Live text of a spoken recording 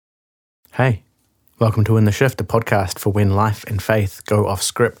Hey, welcome to In the Shift, a podcast for when life and faith go off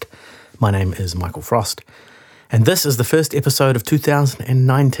script. My name is Michael Frost, and this is the first episode of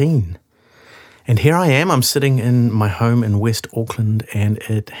 2019. And here I am, I'm sitting in my home in West Auckland, and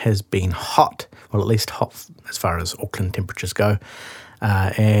it has been hot, well, at least hot as far as Auckland temperatures go.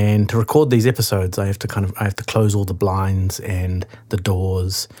 And to record these episodes, I have to close all the blinds and the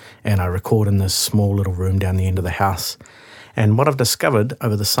doors, and I record in this small little room down the end of the house. And what I've discovered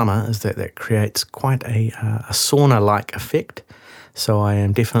over the summer is that creates quite a sauna-like effect. So I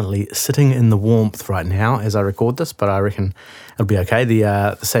am definitely sitting in the warmth right now as I record this, but I reckon it'll be okay.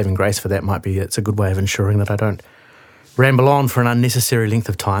 The saving grace for that might be it's a good way of ensuring that I don't ramble on for an unnecessary length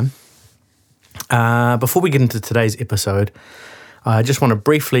of time. Before we get into today's episode, I just want to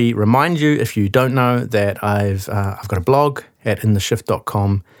briefly remind you, if you don't know, that I've got a blog at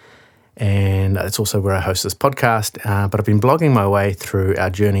intheshift.com. And it's also where I host this podcast, but I've been blogging my way through our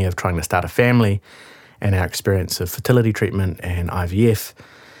journey of trying to start a family and our experience of fertility treatment and IVF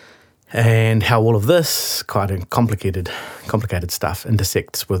and how all of this quite complicated stuff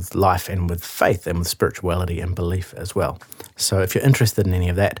intersects with life and with faith and with spirituality and belief as well. So if you're interested in any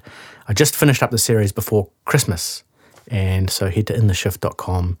of that, I just finished up the series before Christmas, and so head to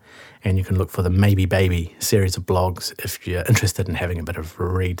intheshift.com and you can look for the Maybe Baby series of blogs if you're interested in having a bit of a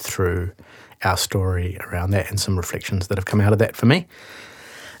read through our story around that and some reflections that have come out of that for me.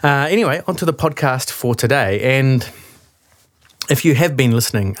 Anyway, on to the podcast for today. And if you have been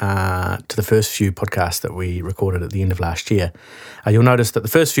listening to the first few podcasts that we recorded at the end of last year, you'll notice that the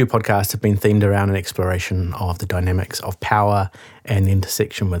first few podcasts have been themed around an exploration of the dynamics of power and the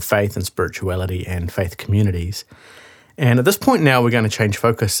intersection with faith and spirituality and faith communities. And at this point now, we're going to change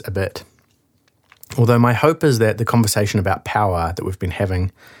focus a bit. Although my hope is that the conversation about power that we've been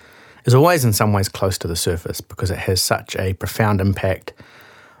having is always in some ways close to the surface because it has such a profound impact,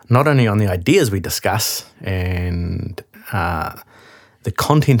 not only on the ideas we discuss and the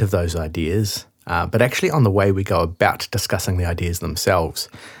content of those ideas, but actually on the way we go about discussing the ideas themselves.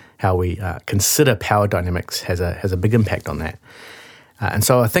 How we consider power dynamics has a big impact on that. And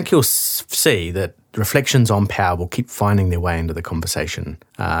so I think you'll see that reflections on power will keep finding their way into the conversation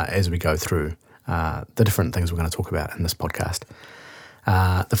as we go through the different things we're going to talk about in this podcast.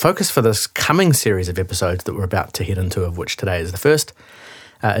 The focus for this coming series of episodes that we're about to head into, of which today is the first,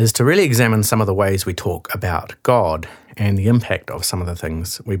 is to really examine some of the ways we talk about God and the impact of some of the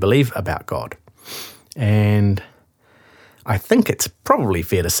things we believe about God. And I think it's probably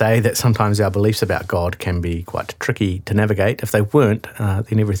fair to say that sometimes our beliefs about God can be quite tricky to navigate. If they weren't,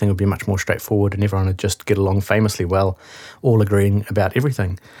 then everything would be much more straightforward and everyone would just get along famously well, all agreeing about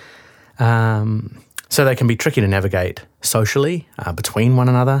everything. So they can be tricky to navigate socially between one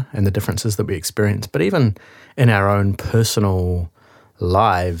another and the differences that we experience. But even in our own personal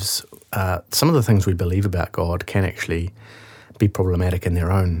lives, some of the things we believe about God can actually be problematic in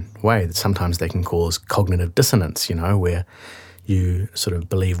their own way. That sometimes they can cause cognitive dissonance, where you sort of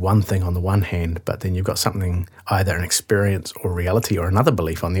believe one thing on the one hand, but then you've got something, either an experience or reality or another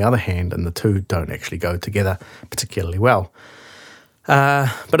belief on the other hand, and the two don't actually go together particularly well.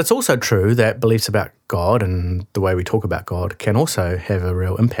 But it's also true that beliefs about God and the way we talk about God can also have a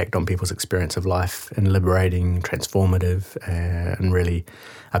real impact on people's experience of life in liberating, transformative, and really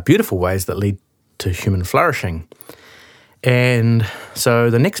beautiful ways that lead to human flourishing. And so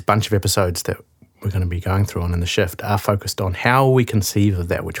the next bunch of episodes that we're going to be going through on In the Shift are focused on how we conceive of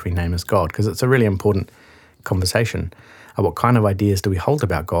that which we name as God, because it's a really important conversation. What kind of ideas do we hold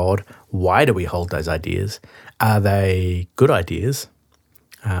about God? Why do we hold those ideas? Are they good ideas?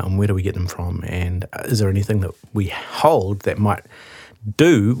 And where do we get them from? And is there anything that we hold that might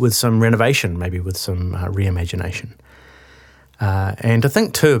do with some renovation, maybe with some reimagination? And to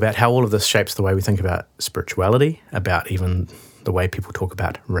think too about how all of this shapes the way we think about spirituality, about even the way people talk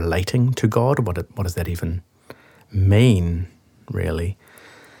about relating to God. What does that even mean, really?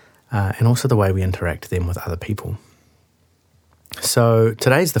 And also the way we interact then with other people. So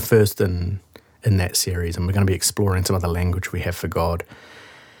today's the first in that series, and we're going to be exploring some of the language we have for God.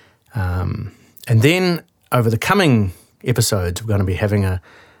 And then over the coming episodes, we're going to be having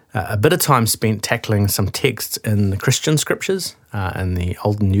a bit of time spent tackling some texts in the Christian scriptures, in the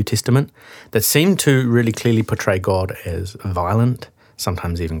Old and New Testament, that seem to really clearly portray God as violent,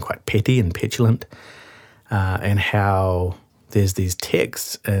 sometimes even quite petty and petulant, and how there's these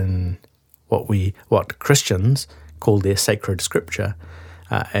texts in what Christians call their sacred scripture,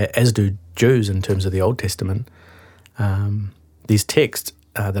 as do Jews in terms of the Old Testament, these texts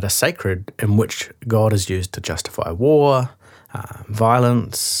that are sacred in which God is used to justify war,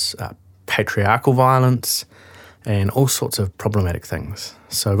 violence, patriarchal violence, and all sorts of problematic things.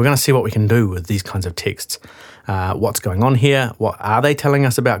 So we're going to see what we can do with these kinds of texts. What's going on here? What are they telling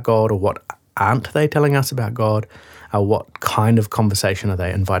us about God, or what aren't they telling us about God? What kind of conversation are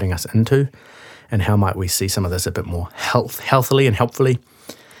they inviting us into? And how might we see some of this a bit more healthily and helpfully?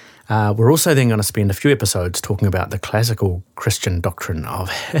 We're also then going to spend a few episodes talking about the classical Christian doctrine of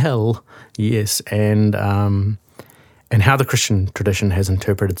hell, yes, and how the Christian tradition has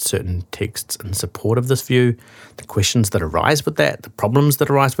interpreted certain texts in support of this view, the questions that arise with that, the problems that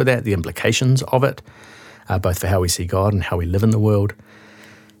arise with that, the implications of it, both for how we see God and how we live in the world,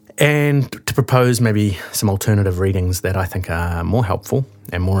 and to propose maybe some alternative readings that I think are more helpful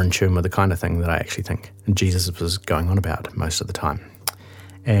and more in tune with the kind of thing that I actually think Jesus was going on about most of the time.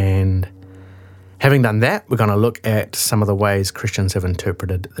 And having done that, we're going to look at some of the ways Christians have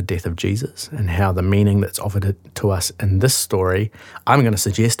interpreted the death of Jesus and how the meaning that's offered to us in this story, I'm going to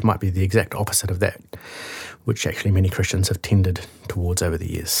suggest, might be the exact opposite of that, which actually many Christians have tended towards over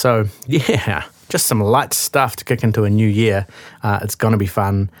the years. So, yeah, just some light stuff to kick into a new year. It's going to be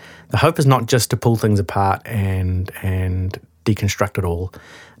fun. The hope is not just to pull things apart and deconstruct it all,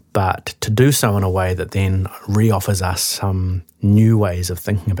 but to do so in a way that then re-offers us some new ways of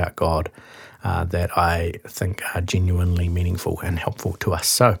thinking about God that I think are genuinely meaningful and helpful to us.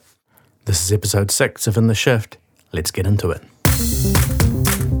 So, this is episode 6 of In the Shift. Let's get into it.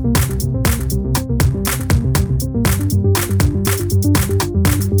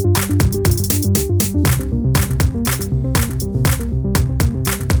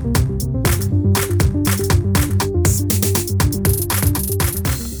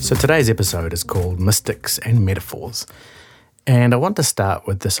 So today's episode is called Mystics and Metaphors, and I want to start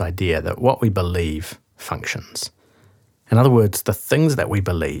with this idea that what we believe functions. In other words, the things that we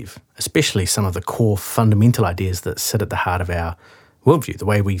believe, especially some of the core fundamental ideas that sit at the heart of our worldview, the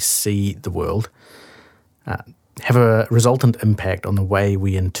way we see the world, have a resultant impact on the way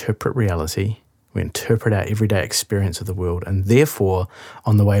we interpret reality, we interpret our everyday experience of the world, and therefore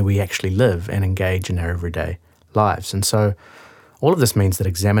on the way we actually live and engage in our everyday lives. And so all of this means that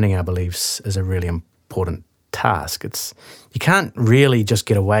examining our beliefs is a really important task. You can't really just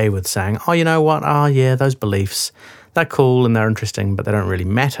get away with saying, oh, you know what, oh yeah, those beliefs, they're cool and they're interesting, but they don't really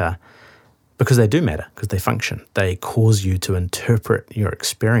matter, because they do matter, because they function. They cause you to interpret your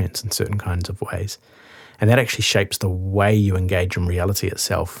experience in certain kinds of ways. And that actually shapes the way you engage in reality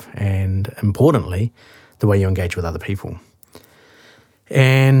itself, and importantly, the way you engage with other people.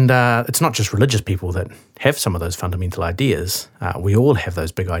 And it's not just religious people that have some of those fundamental ideas. We all have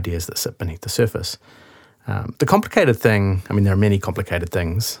those big ideas that sit beneath the surface. The complicated thing, there are many complicated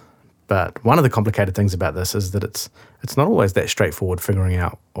things, but one of the complicated things about this is that it's not always that straightforward figuring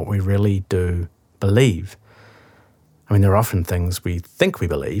out what we really do believe. There are often things we think we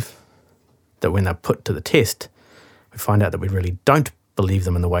believe that when they're put to the test, we find out that we really don't believe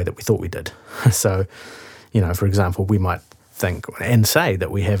them in the way that we thought we did. So, for example, we might think and say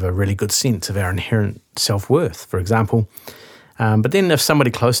that we have a really good sense of our inherent self-worth, for example. But then if somebody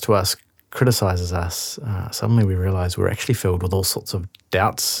close to us criticizes us, suddenly we realize we're actually filled with all sorts of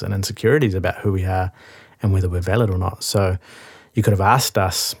doubts and insecurities about who we are and whether we're valid or not. So you could have asked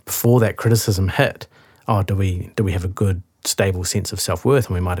us before that criticism hit, oh, do we have a good, stable sense of self-worth?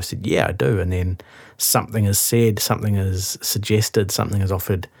 And we might have said, yeah, I do. And then something is said, something is suggested, something is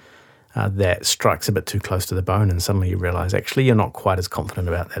offered that strikes a bit too close to the bone, and suddenly you realize actually you're not quite as confident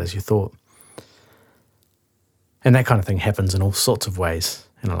about that as you thought. And that kind of thing happens in all sorts of ways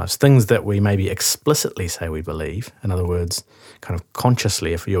in our lives. Things that we maybe explicitly say we believe, in other words, kind of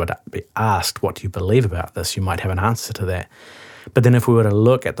consciously, if you were to be asked what do you believe about this, you might have an answer to that. But then if we were to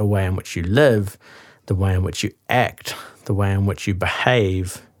look at the way in which you live, the way in which you act, the way in which you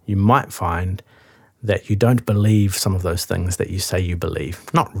behave, you might find that you don't believe some of those things that you say you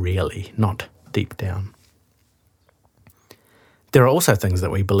believe. Not really, not deep down. There are also things that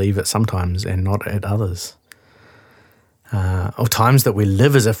we believe at some times and not at others. Or times that we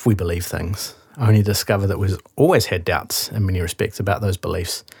live as if we believe things, only discover that we've always had doubts in many respects about those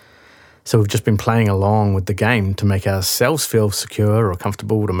beliefs. So we've just been playing along with the game to make ourselves feel secure or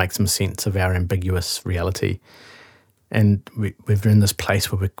comfortable, to make some sense of our ambiguous reality. And we're in this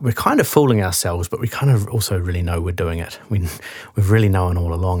place where we're kind of fooling ourselves, but we kind of also really know we're doing it. We've really known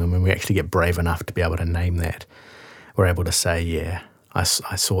all along, and when we actually get brave enough to be able to name that, we're able to say, yeah, I've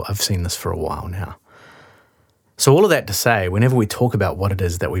seen this for a while now. So all of that to say, whenever we talk about what it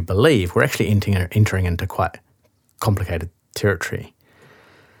is that we believe, we're actually entering into quite complicated territory.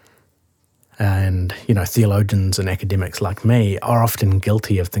 And, theologians and academics like me are often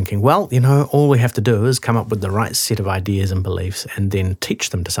guilty of thinking, well, all we have to do is come up with the right set of ideas and beliefs and then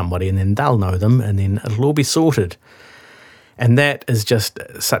teach them to somebody, and then they'll know them, and then it'll all be sorted. And that is just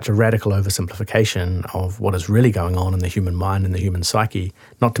such a radical oversimplification of what is really going on in the human mind and the human psyche,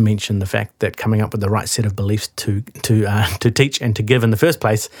 not to mention the fact that coming up with the right set of beliefs to teach and to give in the first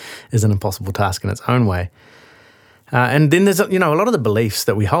place is an impossible task in its own way. And then there's, a lot of the beliefs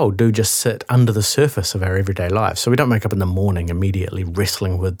that we hold do just sit under the surface of our everyday lives. So we don't wake up in the morning immediately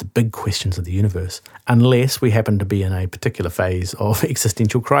wrestling with the big questions of the universe, unless we happen to be in a particular phase of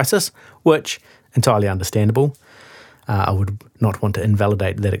existential crisis, which, entirely understandable. I would not want to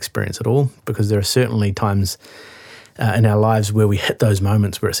invalidate that experience at all, because there are certainly times in our lives where we hit those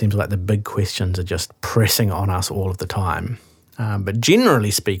moments where it seems like the big questions are just pressing on us all of the time. But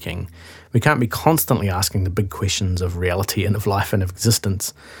generally speaking, we can't be constantly asking the big questions of reality and of life and of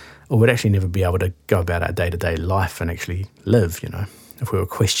existence, or we'd actually never be able to go about our day-to-day life and actually live, if we were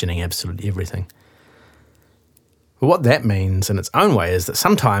questioning absolutely everything. But what that means in its own way is that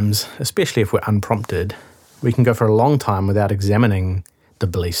sometimes, especially if we're unprompted, we can go for a long time without examining the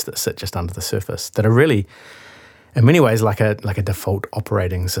beliefs that sit just under the surface, that are really, in many ways, like a default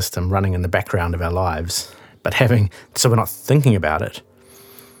operating system running in the background of our lives, but so we're not thinking about it.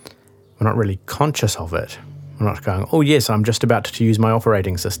 We're not really conscious of it. We're not going, oh yes, I'm just about to use my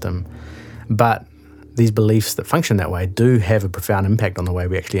operating system. But these beliefs that function that way do have a profound impact on the way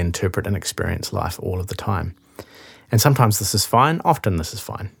we actually interpret and experience life all of the time. And sometimes this is fine, often this is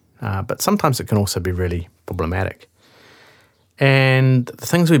fine. But sometimes it can also be really problematic. And the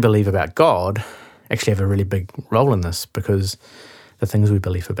things we believe about God actually have a really big role in this, because the things we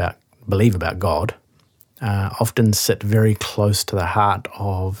believe about God often sit very close to the heart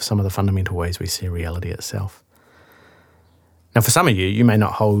of some of the fundamental ways we see reality itself. Now, for some of you, you may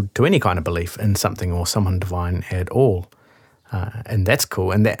not hold to any kind of belief in something or someone divine at all, and that's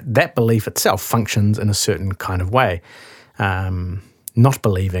cool. And that belief itself functions in a certain kind of way. Not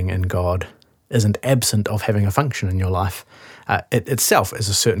believing in God isn't absent of having a function in your life. It itself is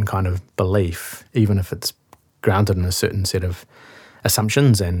a certain kind of belief, even if it's grounded in a certain set of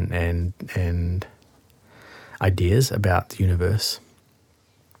assumptions and ideas about the universe.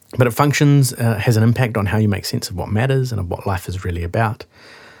 But it functions, has an impact on how you make sense of what matters and of what life is really about.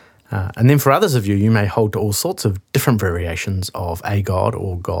 And then for others of you, you may hold to all sorts of different variations of a God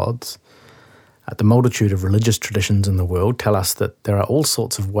or gods. The multitude of religious traditions in the world tell us that there are all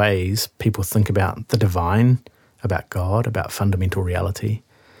sorts of ways people think about the divine, about God, about fundamental reality,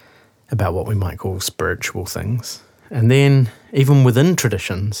 about what we might call spiritual things. And then even within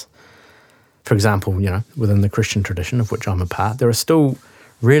traditions, for example, within the Christian tradition of which I'm a part, there are still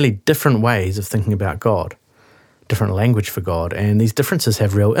really different ways of thinking about God, different language for God, and these differences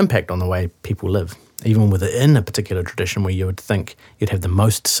have real impact on the way people live, even within a particular tradition where you would think you'd have the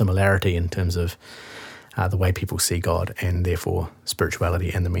most similarity in terms of the way people see God and therefore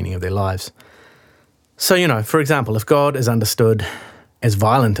spirituality and the meaning of their lives. So, for example, if God is understood as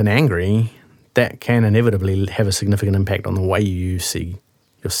violent and angry, that can inevitably have a significant impact on the way you see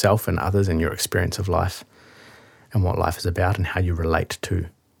yourself and others and your experience of life and what life is about and how you relate to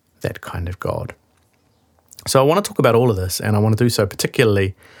that kind of God. So I want to talk about all of this, and I want to do so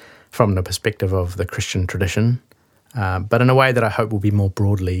particularly from the perspective of the Christian tradition, but in a way that I hope will be more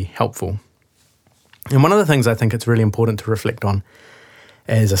broadly helpful. And one of the things I think it's really important to reflect on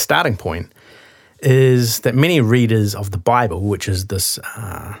as a starting point is that many readers of the Bible, which is this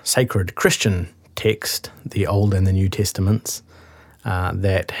sacred Christian text, the Old and the New Testaments,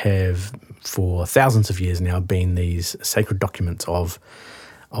 that have for thousands of years now been these sacred documents of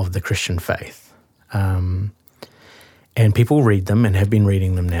the Christian faith. And people read them and have been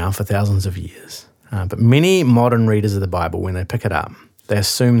reading them now for thousands of years. But many modern readers of the Bible, when they pick it up, they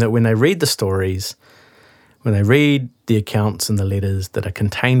assume that when they read the stories, when they read the accounts and the letters that are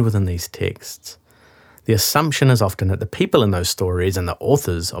contained within these texts, the assumption is often that the people in those stories and the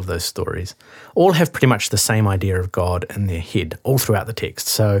authors of those stories all have pretty much the same idea of God in their head all throughout the text.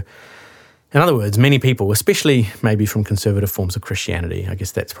 So, in other words, many people, especially maybe from conservative forms of Christianity, I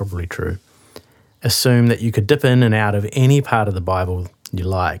guess that's probably true, assume that you could dip in and out of any part of the Bible you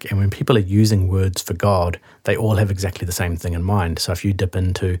like, and when people are using words for God, they all have exactly the same thing in mind. So if you dip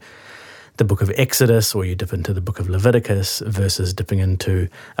into the book of Exodus or you dip into the book of Leviticus versus dipping into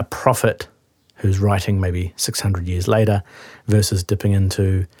a prophet who's writing maybe 600 years later versus dipping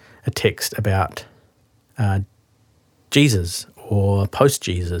into a text about Jesus or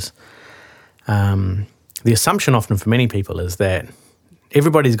post-Jesus, the assumption often for many people is that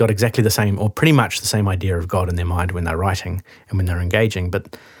everybody's got exactly the same or pretty much the same idea of God in their mind when they're writing and when they're engaging,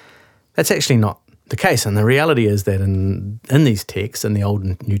 but That's actually not the case. And the reality is that in these texts, in the Old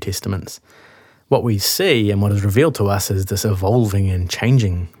and New Testaments, what we see and what is revealed to us is this evolving and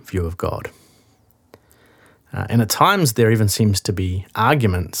changing view of God. And at times there even seems to be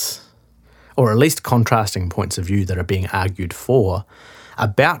arguments, or at least contrasting points of view that are being argued for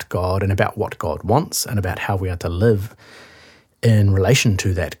about God and about what God wants and about how we are to live in relation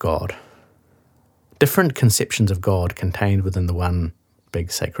to that God. Different conceptions of God contained within the one big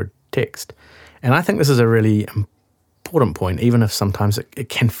sacred text. And I think this is a really important point, even if sometimes it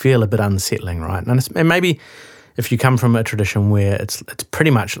can feel a bit unsettling, right? And maybe if you come from a tradition where it's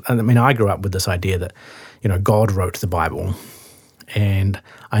pretty much, I mean, I grew up with this idea that, God wrote the Bible. And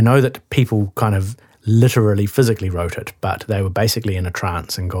I know that people kind of literally, physically wrote it, but they were basically in a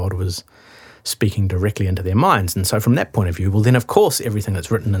trance and God was speaking directly into their minds. And so from that point of view, well, then of course everything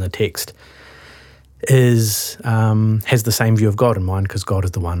that's written in the text has the same view of God in mind because God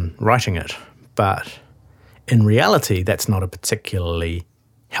is the one writing it. But in reality, that's not a particularly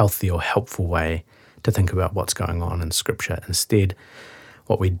healthy or helpful way to think about what's going on in Scripture. Instead,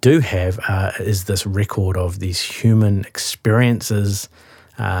 what we do have is this record of these human experiences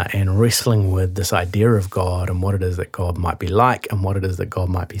and wrestling with this idea of God and what it is that God might be like and what it is that God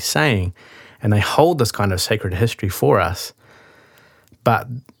might be saying. And they hold this kind of sacred history for us, but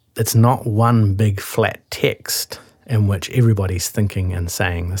it's not one big flat text in which everybody's thinking and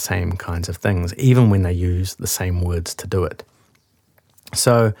saying the same kinds of things, even when they use the same words to do it.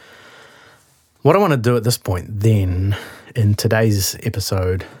 So what I want to do at this point then, in today's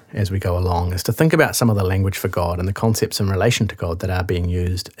episode as we go along, is to think about some of the language for God and the concepts in relation to God that are being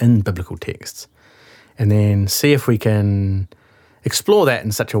used in biblical texts, and then see if we can explore that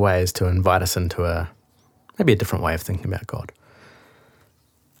in such a way as to invite us into maybe a different way of thinking about God.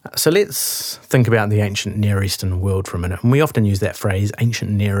 So let's think about the ancient Near Eastern world for a minute. And we often use that phrase,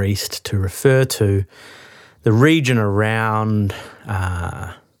 ancient Near East, to refer to the region around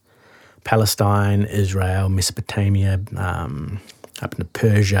Palestine, Israel, Mesopotamia, up into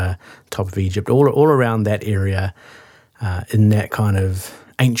Persia, top of Egypt, all around that area in that kind of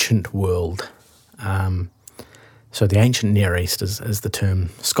ancient world. So the ancient Near East is the term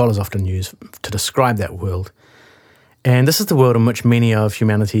scholars often use to describe that world. And this is the world in which many of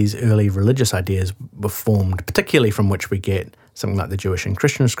humanity's early religious ideas were formed, particularly from which we get something like the Jewish and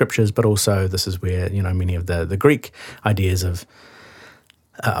Christian scriptures, but also this is where, many of the Greek ideas of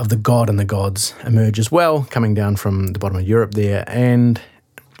the god and the gods emerge as well, coming down from the bottom of Europe there. And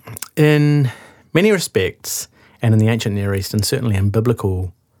in many respects, and in the ancient Near East, and certainly in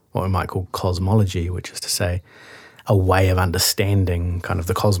biblical, what we might call cosmology, which is to say a way of understanding kind of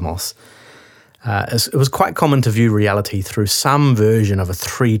the cosmos, it was quite common to view reality through some version of a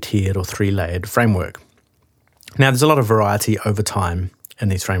three-tiered or three-layered framework. Now, there's a lot of variety over time in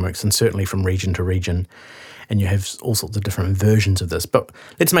these frameworks, and certainly from region to region, and you have all sorts of different versions of this. But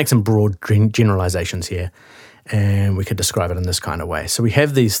let's make some broad generalizations here, and we could describe it in this kind of way. So we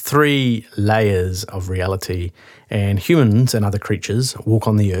have these three layers of reality, and humans and other creatures walk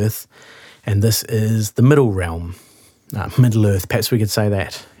on the earth, and this is the middle realm, Middle Earth, perhaps we could say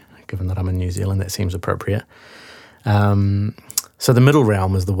that. Given that I'm in New Zealand, that seems appropriate. So the middle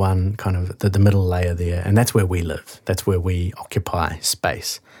realm is the one kind of the middle layer there, and that's where we live. That's where we occupy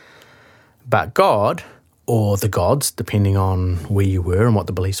space. But God, or the gods, depending on where you were and what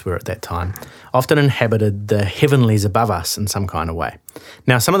the beliefs were at that time, often inhabited the heavenlies above us in some kind of way.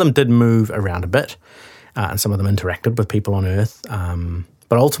 Now, some of them did move around a bit, and some of them interacted with people on earth,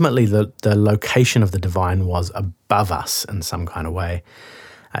 but ultimately the location of the divine was above us in some kind of way.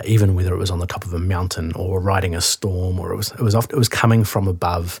 Even whether it was on the top of a mountain or riding a storm, or it was coming from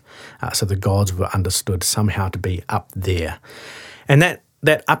above. So the gods were understood somehow to be up there. And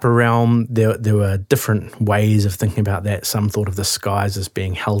that upper realm, there were different ways of thinking about that. Some thought of the skies as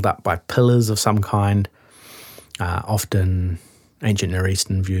being held up by pillars of some kind. Often ancient Near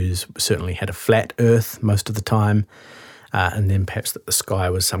Eastern views certainly had a flat earth most of the time. And then perhaps that the sky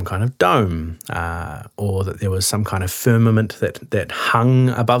was some kind of dome, or that there was some kind of firmament that hung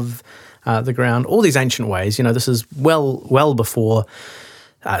above the ground. All these ancient ways, this is well before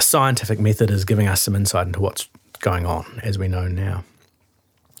scientific method is giving us some insight into what's going on, as we know now.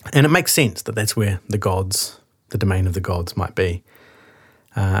 And it makes sense that that's where the gods, the domain of the gods might be.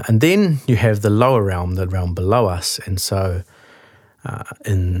 And then you have the lower realm, the realm below us. And so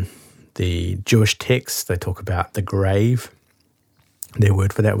in the Jewish texts, they talk about the grave. Their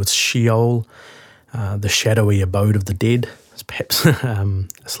word for that was Sheol, the shadowy abode of the dead. It's perhaps a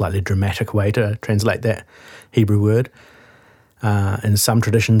slightly dramatic way to translate that Hebrew word. In some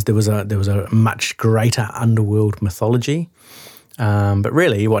traditions, there was a much greater underworld mythology, But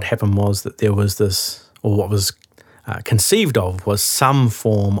really what happened was that there was this, or what was conceived of was some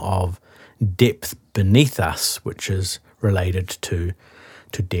form of depth beneath us, which is related to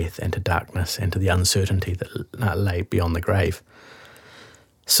death and to darkness and to the uncertainty that lay beyond the grave.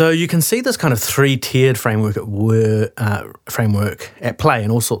 So you can see this kind of three-tiered framework at play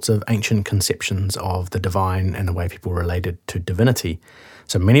in all sorts of ancient conceptions of the divine and the way people related to divinity.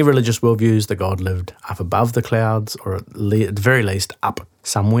 So many religious worldviews that God lived up above the clouds, or at the very least up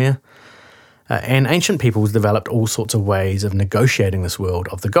somewhere. And ancient peoples developed all sorts of ways of negotiating this world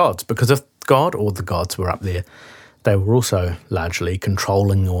of the gods, because if God or the gods were up there, they were also largely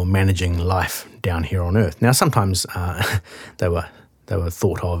controlling or managing life down here on Earth. Now, sometimes they were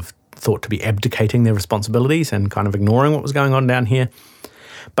thought to be abdicating their responsibilities and kind of ignoring what was going on down here,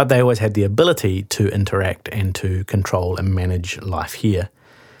 but they always had the ability to interact and to control and manage life here.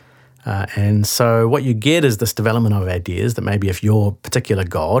 And so what you get is this development of ideas that maybe if your particular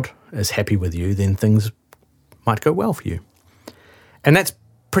god is happy with you, then things might go well for you. And that's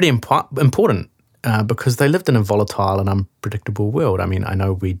pretty important because they lived in a volatile and unpredictable world. I mean, I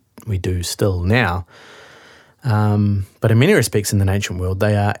know we do still now, but in many respects in the ancient world,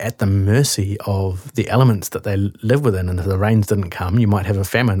 they are at the mercy of the elements that they live within. And if the rains didn't come, you might have a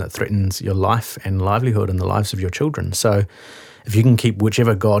famine that threatens your life and livelihood and the lives of your children. So if you can keep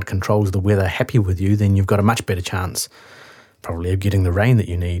whichever god controls the weather happy with you, then you've got a much better chance probably of getting the rain that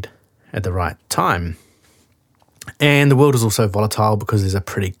you need at the right time. And the world is also volatile because there's a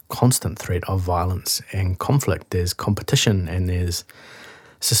pretty constant threat of violence and conflict. There's competition and there's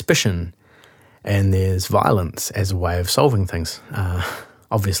suspicion and there's violence as a way of solving things.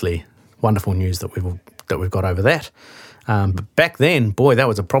 Obviously, wonderful news that we've got over that. But back then, boy, that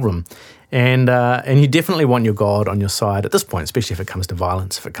was a problem. And you definitely want your God on your side at this point, especially if it comes to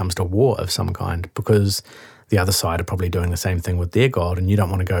violence, if it comes to war of some kind, because the other side are probably doing the same thing with their God, and you don't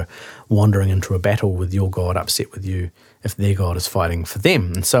want to go wandering into a battle with your God upset with you if their God is fighting for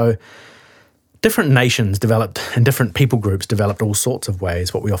them. And so different nations developed and different people groups developed all sorts of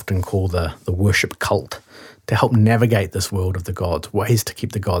ways, what we often call the worship cult, to help navigate this world of the gods, ways to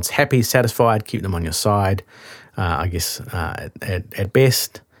keep the gods happy, satisfied, keep them on your side, at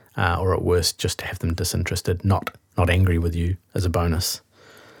best, or at worst, just to have them disinterested, not angry with you as a bonus.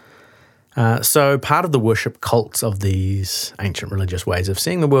 So part of the worship cults of these ancient religious ways of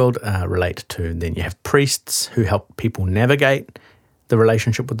seeing the world relate to, then you have priests who help people navigate the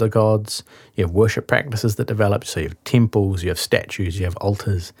relationship with the gods. You have worship practices that develop, so you have temples, you have statues, you have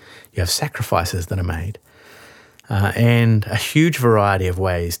altars, you have sacrifices that are made, and a huge variety of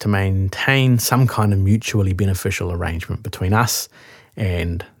ways to maintain some kind of mutually beneficial arrangement between us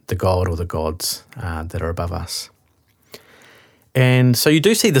and the god or the gods that are above us. And so you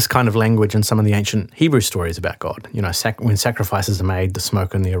do see this kind of language in some of the ancient Hebrew stories about God. You know, when sacrifices are made, the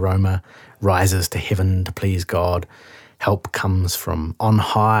smoke and the aroma rises to heaven to please God. Help comes from on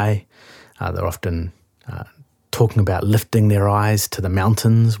high. They're often talking about lifting their eyes to the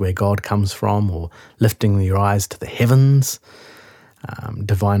mountains where God comes from, or lifting their eyes to the heavens.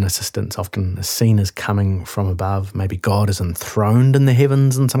 Divine assistance often is seen as coming from above. Maybe God is enthroned in the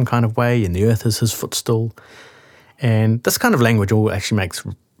heavens in some kind of way, and the earth is his footstool. And this kind of language all actually makes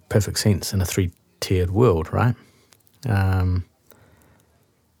perfect sense in a three-tiered world, right?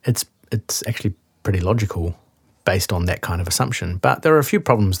 It's actually pretty logical based on that kind of assumption. But there are a few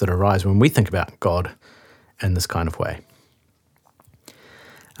problems that arise when we think about God in this kind of way.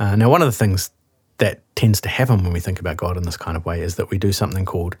 Now, one of the things that tends to happen when we think about God in this kind of way is that we do something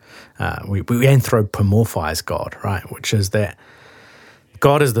called, we anthropomorphize God, right? Which is that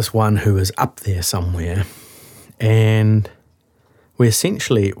God is this one who is up there somewhere, and we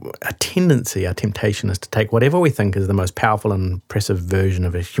essentially, our temptation is to take whatever we think is the most powerful and impressive version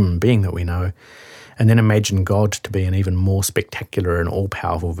of a human being that we know, and then imagine God to be an even more spectacular and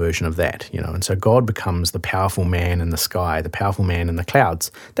all-powerful version of that, you know. And so God becomes the powerful man in the sky, the powerful man in the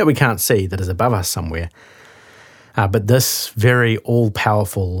clouds that we can't see, that is above us somewhere. But this very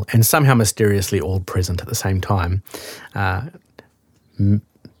all-powerful and somehow mysteriously all-present at the same time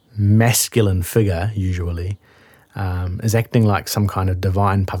masculine figure, usually, is acting like some kind of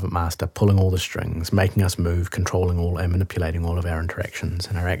divine puppet master, pulling all the strings, making us move, controlling all and manipulating all of our interactions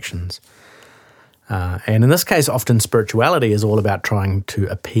and our actions. And in this case, often spirituality is all about trying to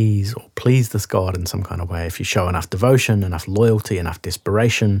appease or please this God in some kind of way. If you show enough devotion, enough loyalty, enough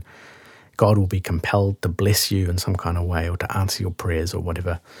desperation, God will be compelled to bless you in some kind of way or to answer your prayers or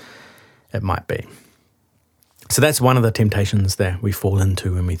whatever it might be. So that's one of the temptations that we fall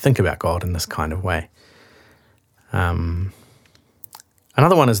into when we think about God in this kind of way. Another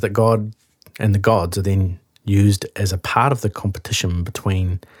one is that God and the gods are then used as a part of the competition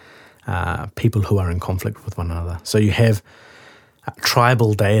between people who are in conflict with one another. So you have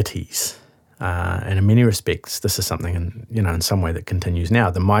tribal deities, and in many respects, this is something in some way that continues now.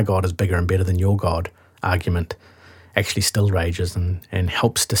 The "my God is bigger and better than your God" argument actually still rages and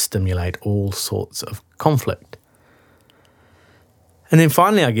helps to stimulate all sorts of conflict. And then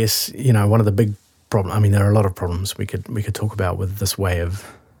finally, I guess, one of the big problems, there are a lot of problems we could talk about with this way of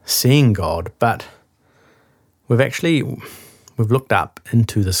seeing God, but we've looked up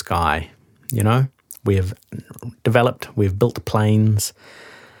into the sky, we've built planes,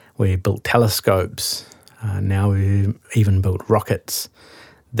 we've built telescopes, now we've even built rockets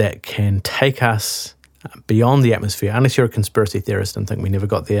that can take us beyond the atmosphere, unless you're a conspiracy theorist and think we never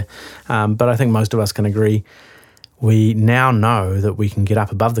got there. But I think most of us can agree we now know that we can get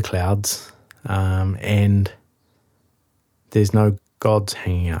up above the clouds and there's no gods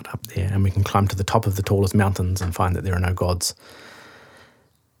hanging out up there, and we can climb to the top of the tallest mountains and find that there are no gods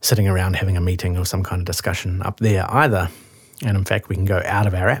sitting around having a meeting or some kind of discussion up there either. And in fact, we can go out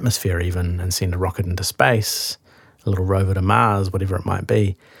of our atmosphere even and send a rocket into space, a little rover to Mars, whatever it might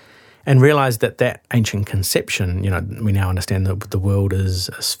be, and realize that ancient conception, we now understand that the world is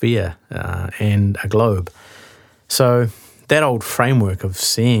a sphere and a globe. So that old framework of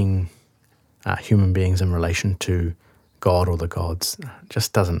seeing human beings in relation to God or the gods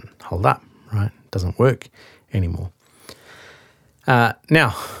just doesn't hold up, right? Doesn't work anymore.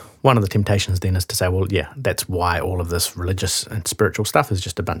 Now, one of the temptations then is to say, well, yeah, that's why all of this religious and spiritual stuff is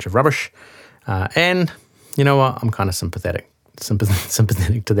just a bunch of rubbish. And you know what? I'm kind of sympathetic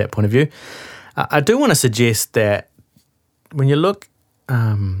to that point of view. I do want to suggest that when you look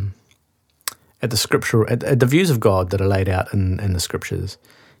at the scriptural, at the views of God that are laid out in the scriptures,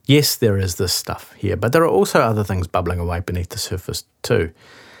 yes, there is this stuff here, but there are also other things bubbling away beneath the surface too.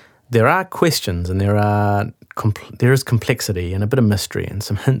 There are questions, and there is complexity and a bit of mystery and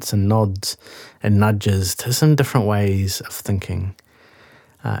some hints and nods and nudges to some different ways of thinking.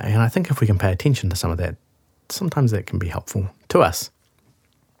 And I think if we can pay attention to some of that, sometimes that can be helpful to us.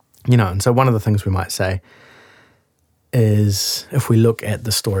 And so one of the things we might say is, if we look at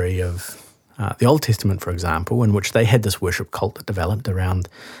the story of the Old Testament, for example, in which they had this worship cult that developed around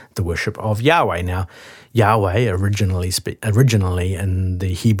the worship of Yahweh. Now, Yahweh originally in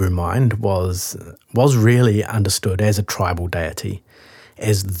the Hebrew mind was really understood as a tribal deity,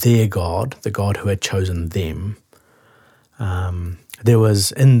 as their God, the God who had chosen them. There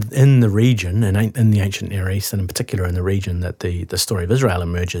was in the region, in the ancient Near East, and in particular in the region that the story of Israel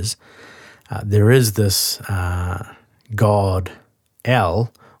emerges, there is this God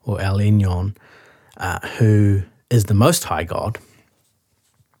El, or El Elyon, who is the Most High God.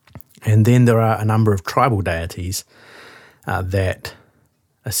 And then there are a number of tribal deities that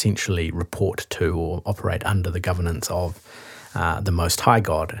essentially report to or operate under the governance of the Most High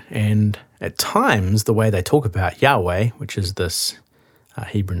God. And at times, the way they talk about Yahweh, which is this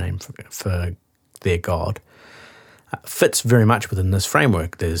Hebrew name for their God, fits very much within this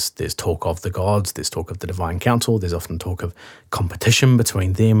framework. There's talk of the gods, there's talk of the divine council, there's often talk of competition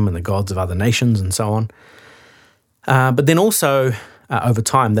between them and the gods of other nations and so on. But then also, over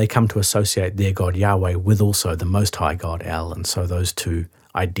time, they come to associate their God Yahweh with also the Most High God El, and so those two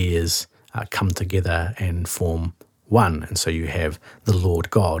ideas come together and form one. And so you have the Lord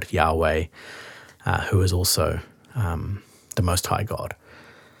God, Yahweh, who is also the Most High God.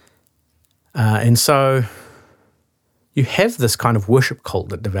 And so you have this kind of worship cult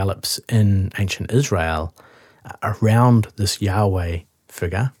that develops in ancient Israel around this Yahweh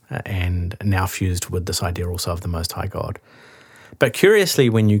figure, and now fused with this idea also of the Most High God. But curiously,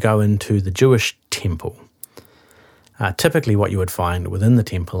 when you go into the Jewish temple, typically what you would find within the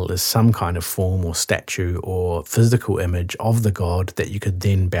temple is some kind of form or statue or physical image of the God that you could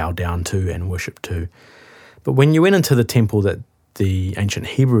then bow down to and worship to. But when you went into the temple that the ancient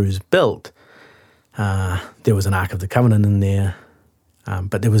Hebrews built, there was an Ark of the Covenant in there,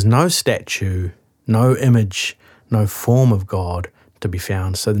 but there was no statue, no image, no form of God to be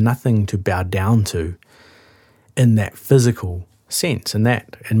found, so nothing to bow down to in that physical sense. And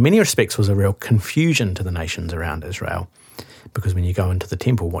that, in many respects, was a real confusion to the nations around Israel, because when you go into the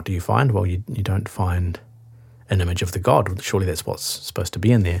temple, what do you find? Well, you don't find an image of the God. Surely that's what's supposed to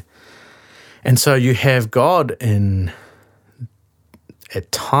be in there. And so you have God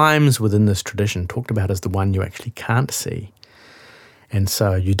at times within this tradition talked about as the one you actually can't see. And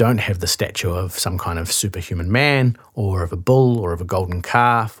so you don't have the statue of some kind of superhuman man, or of a bull, or of a golden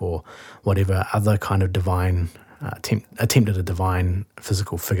calf, or whatever other kind of divine attempt at a divine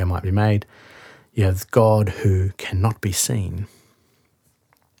physical figure might be made. You have God who cannot be seen.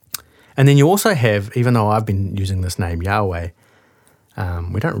 And then you also have, even though I've been using this name Yahweh,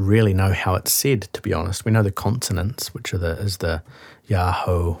 we don't really know how it's said, to be honest. We know the consonants, which is the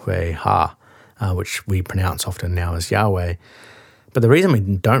Yahweh-ha, which we pronounce often now as Yahweh. But the reason we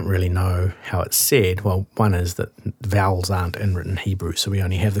don't really know how it's said, well, one is that vowels aren't in written Hebrew, so we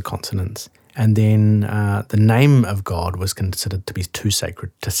only have the consonants. And then the name of God was considered to be too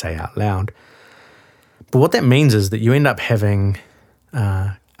sacred to say out loud. But what that means is that you end up having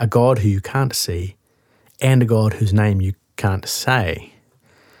a God who you can't see and a God whose name you can't say,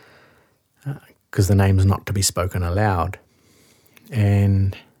 because the name is not to be spoken aloud.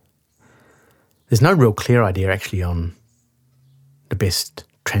 And there's no real clear idea actually on the best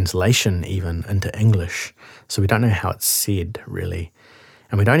translation even into English. So we don't know how it's said really.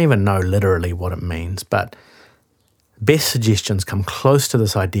 And we don't even know literally what it means. But best suggestions come close to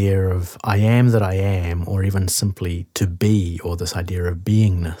this idea of I am that I am, or even simply to be, or this idea of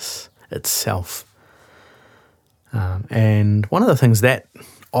beingness itself. And one of the things that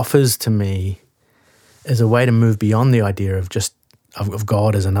offers to me is a way to move beyond the idea of just of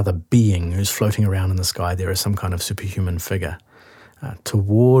God as another being who's floating around in the sky there as some kind of superhuman figure,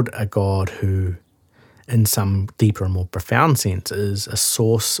 toward a God who, in some deeper and more profound sense, is a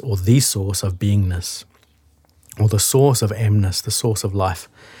source or the source of beingness, or the source of amness, the source of life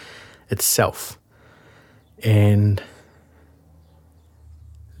itself. And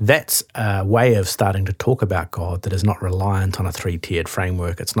that's a way of starting to talk about God that is not reliant on a three-tiered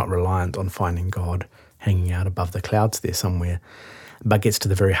framework. It's not reliant on finding God hanging out above the clouds there somewhere, but gets to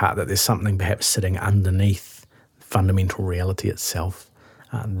the very heart that there's something perhaps sitting underneath fundamental reality itself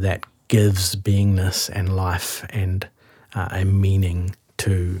that gives beingness and life and a meaning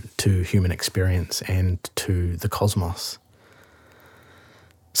to human experience and to the cosmos.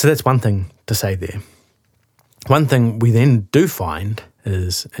 So that's one thing to say there. One thing we then do find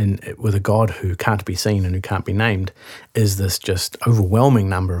is, with a God who can't be seen and who can't be named, is this just overwhelming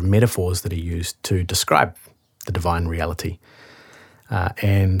number of metaphors that are used to describe the divine reality.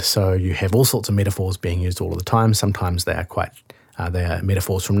 And so you have all sorts of metaphors being used all of the time. Sometimes they are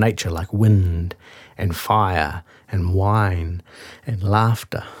metaphors from nature, like wind and fire and wine and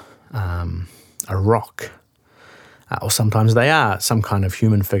laughter, a rock. Or sometimes they are some kind of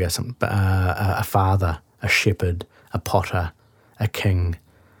human figure, a father, a shepherd, a potter, a king,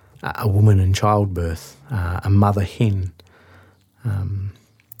 a woman in childbirth, a mother hen. On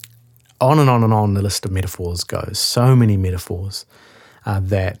and on and on the list of metaphors goes. So many metaphors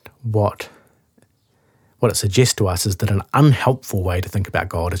that what it suggests to us is that an unhelpful way to think about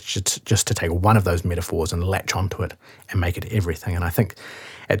God is just to take one of those metaphors and latch onto it and make it everything. And I think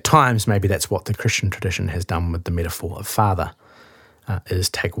at times maybe that's what the Christian tradition has done with the metaphor of father, is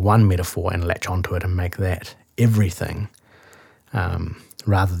take one metaphor and latch onto it and make that everything,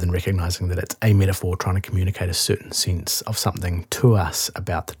 rather than recognizing that it's a metaphor trying to communicate a certain sense of something to us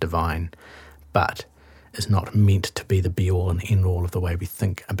about the divine, but is not meant to be the be-all and end-all of the way we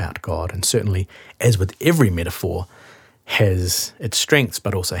think about God. And certainly, as with every metaphor, has its strengths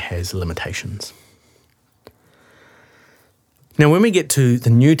but also has limitations. Now, when we get to the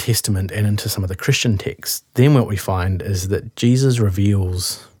New Testament and into some of the Christian texts, then what we find is that Jesus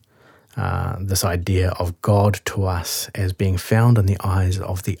reveals this idea of God to us as being found in the eyes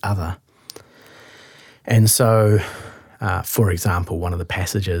of the other. And so, for example, one of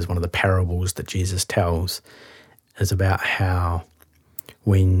the parables that Jesus tells is about how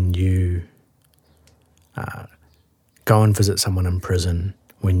when you go and visit someone in prison,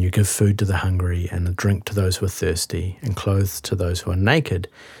 when you give food to the hungry and a drink to those who are thirsty and clothes to those who are naked,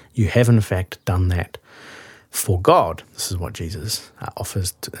 you have in fact done that for God. This is what Jesus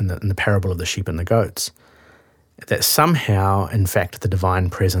offers in the parable of the sheep and the goats. That somehow, in fact, the divine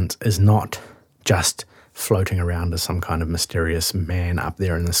presence is not just floating around as some kind of mysterious man up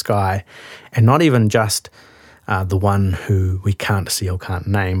there in the sky, and not even just the one who we can't see or can't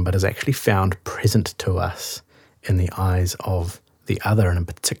name, but is actually found present to us in the eyes of the other, and in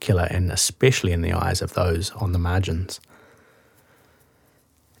particular and especially in the eyes of those on the margins.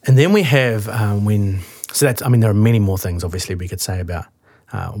 And then we have there are many more things obviously we could say about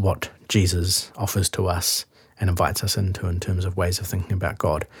what Jesus offers to us and invites us into in terms of ways of thinking about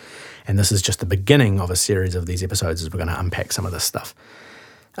God. And this is just the beginning of a series of these episodes as we're going to unpack some of this stuff.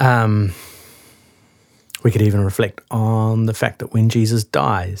 We could even reflect on the fact that when Jesus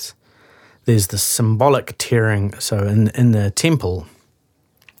dies, there's the symbolic tearing. So in the temple,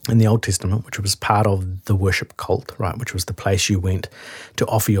 in the Old Testament, which was part of the worship cult, right, which was the place you went to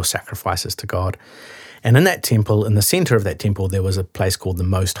offer your sacrifices to God. And in that temple, in the center of that temple, there was a place called the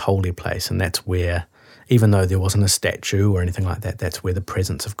Most Holy Place, and that's where even though there wasn't a statue or anything like that, that's where the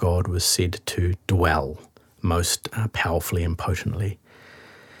presence of God was said to dwell most powerfully and potently.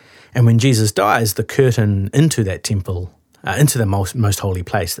 And when Jesus dies, the curtain into that temple, into the most holy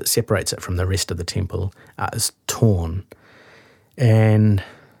place that separates it from the rest of the temple, is torn. And,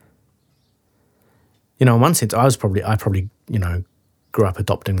 in one sense, I probably grew up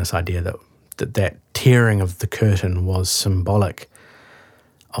adopting this idea that tearing of the curtain was symbolic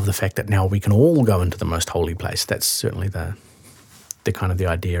of the fact that now we can all go into the most holy place. That's certainly the kind of the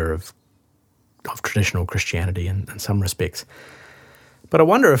idea of traditional Christianity in some respects. But I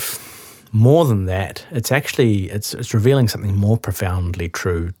wonder if more than that, it's revealing something more profoundly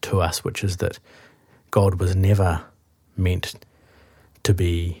true to us, which is that God was never meant to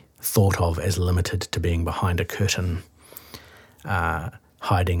be thought of as limited to being behind a curtain,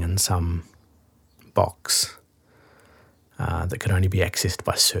 hiding in some box that could only be accessed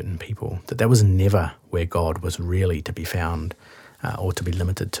by certain people. That was never where God was really to be found or to be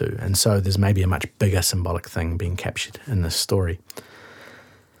limited to. And so there's maybe a much bigger symbolic thing being captured in this story.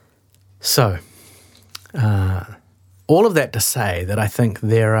 So, all of that to say that I think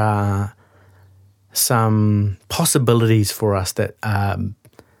there are some possibilities for us that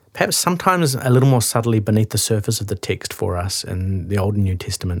perhaps sometimes a little more subtly beneath the surface of the text for us in the Old and New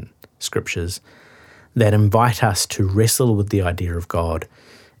Testament scriptures that invite us to wrestle with the idea of God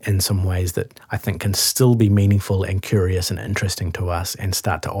in some ways that I think can still be meaningful and curious and interesting to us and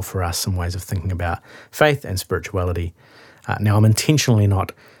start to offer us some ways of thinking about faith and spirituality. Now, I'm intentionally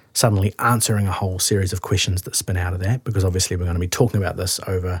not suddenly answering a whole series of questions that spin out of that, because obviously we're going to be talking about this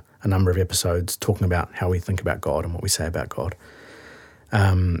over a number of episodes, talking about how we think about God and what we say about God.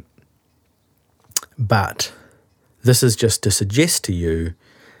 But this is just to suggest to you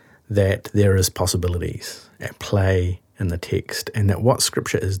that there is possibilities at play in the text, and that what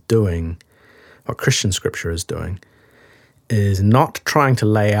Scripture is doing, what Christian Scripture is doing, is not trying to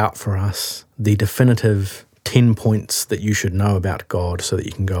lay out for us the definitive 10 points that you should know about God so that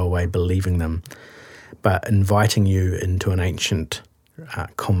you can go away believing them, but inviting you into an ancient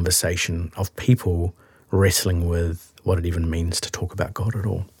conversation of people wrestling with what it even means to talk about God at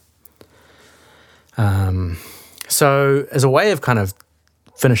all. So as a way of kind of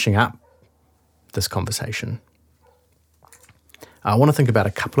finishing up this conversation, I want to think about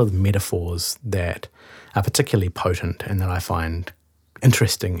a couple of metaphors that are particularly potent and that I find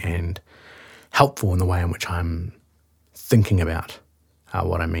interesting and helpful in the way in which I'm thinking about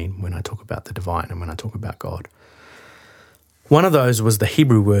what I mean when I talk about the divine and when I talk about God. One of those was the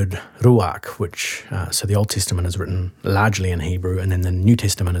Hebrew word ruach, which, so the Old Testament is written largely in Hebrew, and then the New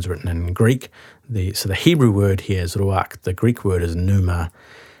Testament is written in Greek. So the Hebrew word here is ruach, the Greek word is pneuma,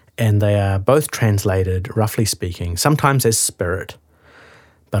 and they are both translated, roughly speaking, sometimes as spirit,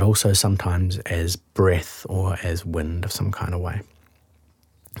 but also sometimes as breath or as wind of some kind of way.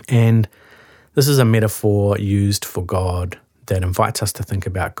 And this is a metaphor used for God that invites us to think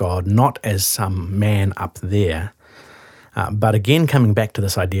about God not as some man up there, but again coming back to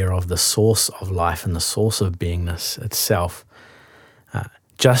this idea of the source of life and the source of beingness itself.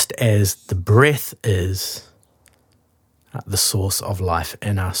 Just as the breath is the source of life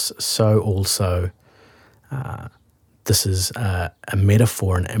in us, so also this is a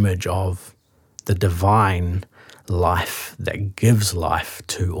metaphor, an image of the divine life that gives life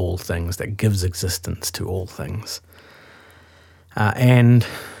to all things, that gives existence to all things. And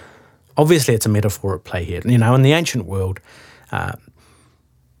obviously it's a metaphor at play here. In the ancient world,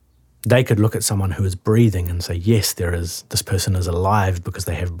 they could look at someone who is breathing and say, yes, this person is alive because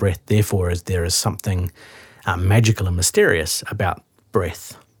they have breath, therefore there is something magical and mysterious about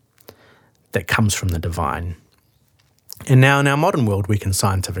breath that comes from the divine. And now in our modern world, we can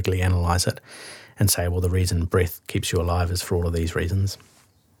scientifically analyze it and say, well, the reason breath keeps you alive is for all of these reasons,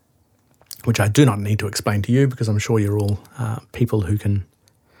 which I do not need to explain to you because I'm sure you're all people who can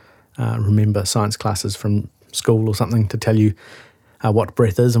remember science classes from school or something to tell you what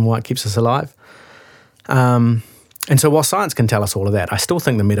breath is and why it keeps us alive. And so while science can tell us all of that, I still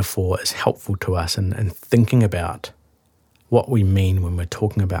think the metaphor is helpful to us in thinking about what we mean when we're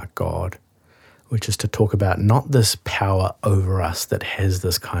talking about God, which is to talk about not this power over us that has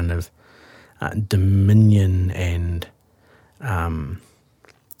this kind of dominion and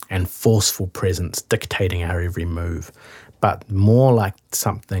forceful presence dictating our every move, but more like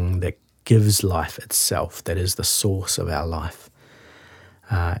something that gives life itself, that is the source of our life.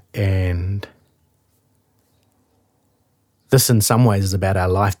 And this in some ways is about our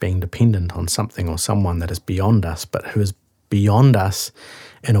life being dependent on something or someone that is beyond us, but who is beyond us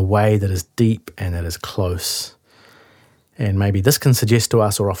in a way that is deep and that is close And maybe this can suggest to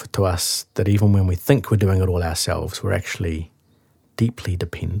us or offer to us that even when we think we're doing it all ourselves, we're actually deeply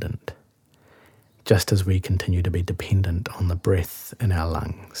dependent, just as we continue to be dependent on the breath in our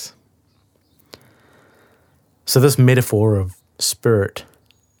lungs. So this metaphor of spirit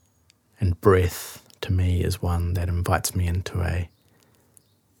and breath to me is one that invites me into a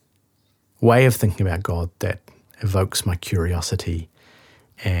way of thinking about God that evokes my curiosity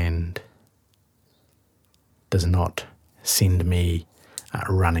and does not send me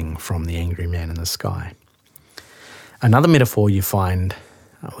running from the angry man in the sky. Another metaphor you find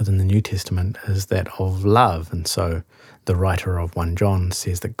within the New Testament is that of love. And so the writer of 1 John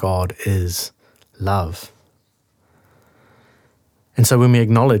says that God is love. And so when we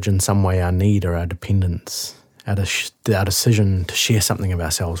acknowledge in some way our need or our dependence, our decision to share something of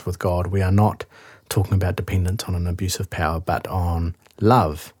ourselves with God, we are not talking about dependence on an abusive power, but on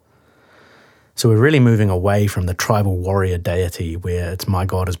love. So we're really moving away from the tribal warrior deity where it's my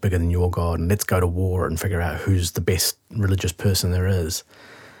God is bigger than your God and let's go to war and figure out who's the best religious person there is.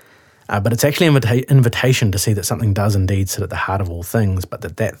 But it's actually an invitation to see that something does indeed sit at the heart of all things, but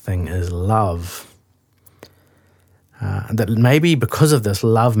that thing is love. That maybe because of this,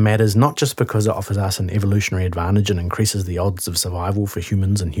 love matters not just because it offers us an evolutionary advantage and increases the odds of survival for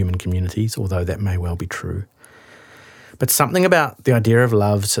humans and human communities, although that may well be true. But something about the idea of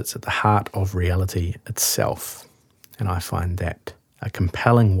love sits at the heart of reality itself. And I find that a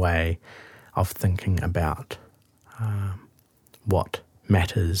compelling way of thinking about what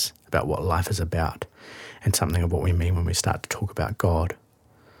matters, about what life is about, and something of what we mean when we start to talk about God.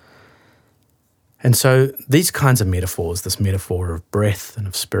 And so these kinds of metaphors, this metaphor of breath and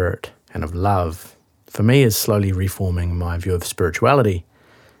of spirit and of love, for me is slowly reforming my view of spirituality.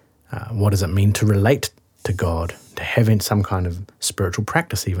 What does it mean to relate to God, to having some kind of spiritual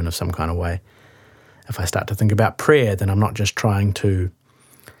practice even of some kind of way? If I start to think about prayer, then I'm not just trying to,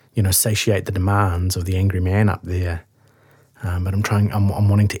 satiate the demands of the angry man up there, but I'm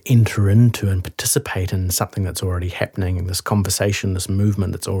wanting to enter into and participate in something that's already happening, this conversation, this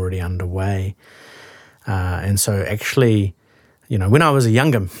movement that's already underway. And so actually, when I was a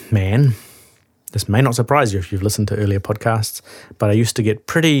younger man, this may not surprise you if you've listened to earlier podcasts, but I used to get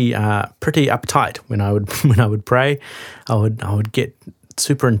pretty uptight when I would pray. I would get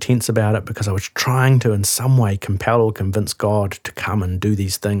super intense about it because I was trying to in some way compel or convince God to come and do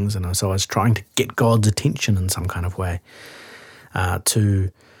these things, and so I was trying to get God's attention in some kind of way,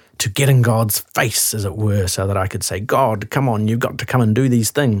 to get in God's face, as it were, so that I could say, God, come on, you've got to come and do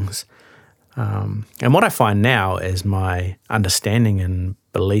these things. And what I find now is my understanding and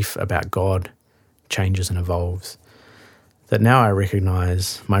belief about God changes and evolves. That now I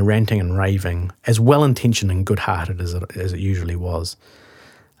recognize my ranting and raving, as well-intentioned and good-hearted as it usually was,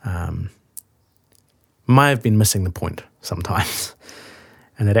 may have been missing the point sometimes.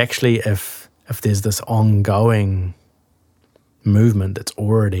 And that actually if there's this ongoing movement that's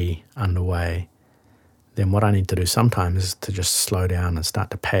already underway, then what I need to do sometimes is to just slow down and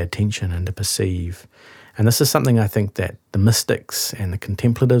start to pay attention and to perceive. And this is something I think that the mystics and the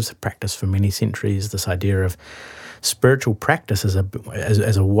contemplatives have practiced for many centuries, this idea of spiritual practice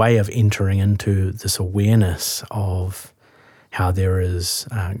as a way of entering into this awareness of how there is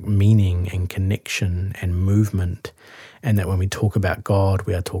meaning and connection and movement, and that when we talk about God,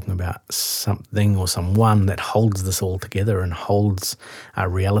 we are talking about something or someone that holds this all together and holds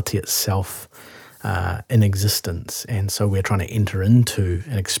reality itself in existence. And so we're trying to enter into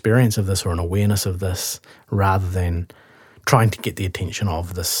an experience of this or an awareness of this rather than trying to get the attention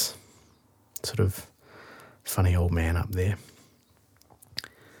of this sort of funny old man up there.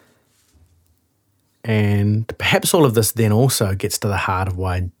 And perhaps all of this then also gets to the heart of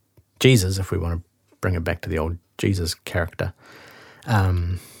why Jesus, if we want to bring it back to the old Jesus character,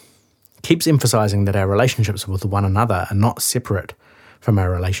 keeps emphasizing that our relationships with one another are not separate from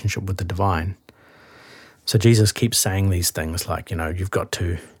our relationship with the divine. So Jesus keeps saying these things like, you've got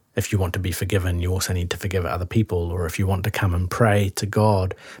to, if you want to be forgiven, you also need to forgive other people. Or if you want to come and pray to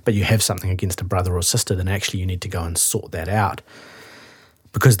God, but you have something against a brother or sister, then actually you need to go and sort that out.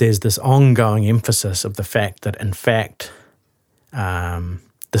 Because there's this ongoing emphasis of the fact that, in fact,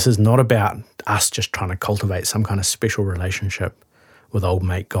 this is not about us just trying to cultivate some kind of special relationship with old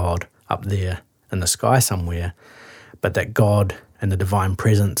mate God up there in the sky somewhere, but that God and the divine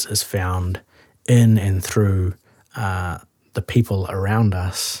presence is found in and through the people around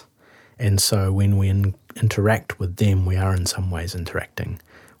us. And so when we interact with them, we are in some ways interacting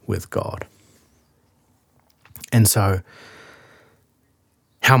with God. And so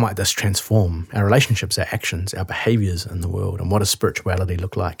how might this transform our relationships, our actions, our behaviors in the world? And what does spirituality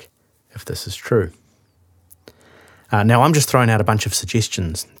look like if this is true? Now, I'm just throwing out a bunch of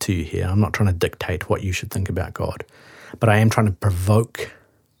suggestions to you here. I'm not trying to dictate what you should think about God, but I am trying to provoke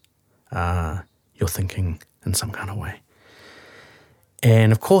your thinking in some kind of way.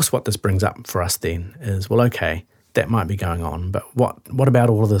 And of course, what this brings up for us then is, well, okay, that might be going on, but what about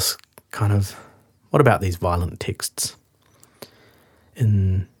all of this what about these violent texts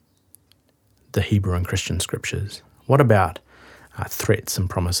in the Hebrew and Christian scriptures? What about threats and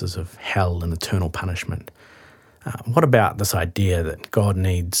promises of hell and eternal punishment? What about this idea that God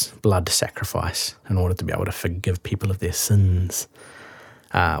needs blood sacrifice in order to be able to forgive people of their sins?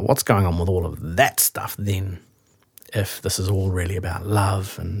 What's going on with all of that stuff then, if this is all really about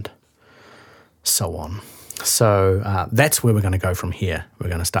love and so on? So that's where we're going to go from here. We're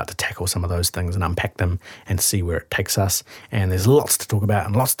going to start to tackle some of those things and unpack them and see where it takes us. And there's lots to talk about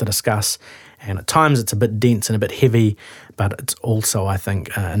and lots to discuss. And at times it's a bit dense and a bit heavy, but it's also, I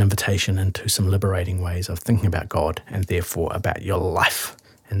think, an invitation into some liberating ways of thinking about God and therefore about your life.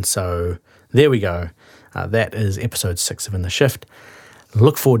 And so there we go. That is episode 6 of In the Shift.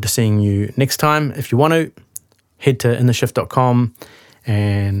 Look forward to seeing you next time. If you want to, head to intheshift.com.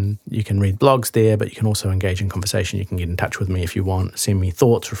 And you can read blogs there, but you can also engage in conversation. You can get in touch with me if you want. Send me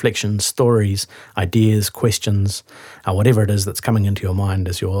thoughts, reflections, stories, ideas, questions, whatever it is that's coming into your mind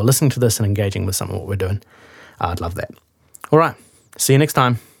as you're listening to this and engaging with some of what we're doing. I'd love that. All right. See you next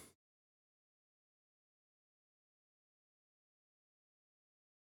time.